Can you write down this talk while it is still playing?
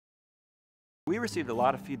We received a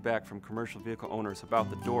lot of feedback from commercial vehicle owners about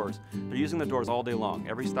the doors. They're using the doors all day long.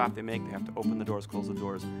 Every stop they make, they have to open the doors, close the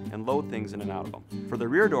doors, and load things in and out of them. For the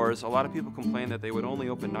rear doors, a lot of people complain that they would only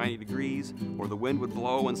open 90 degrees, or the wind would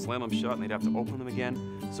blow and slam them shut and they'd have to open them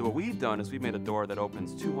again. So what we've done is we've made a door that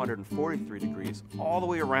opens 243 degrees all the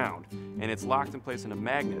way around, and it's locked in place in a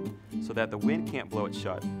magnet so that the wind can't blow it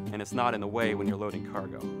shut, and it's not in the way when you're loading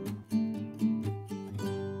cargo.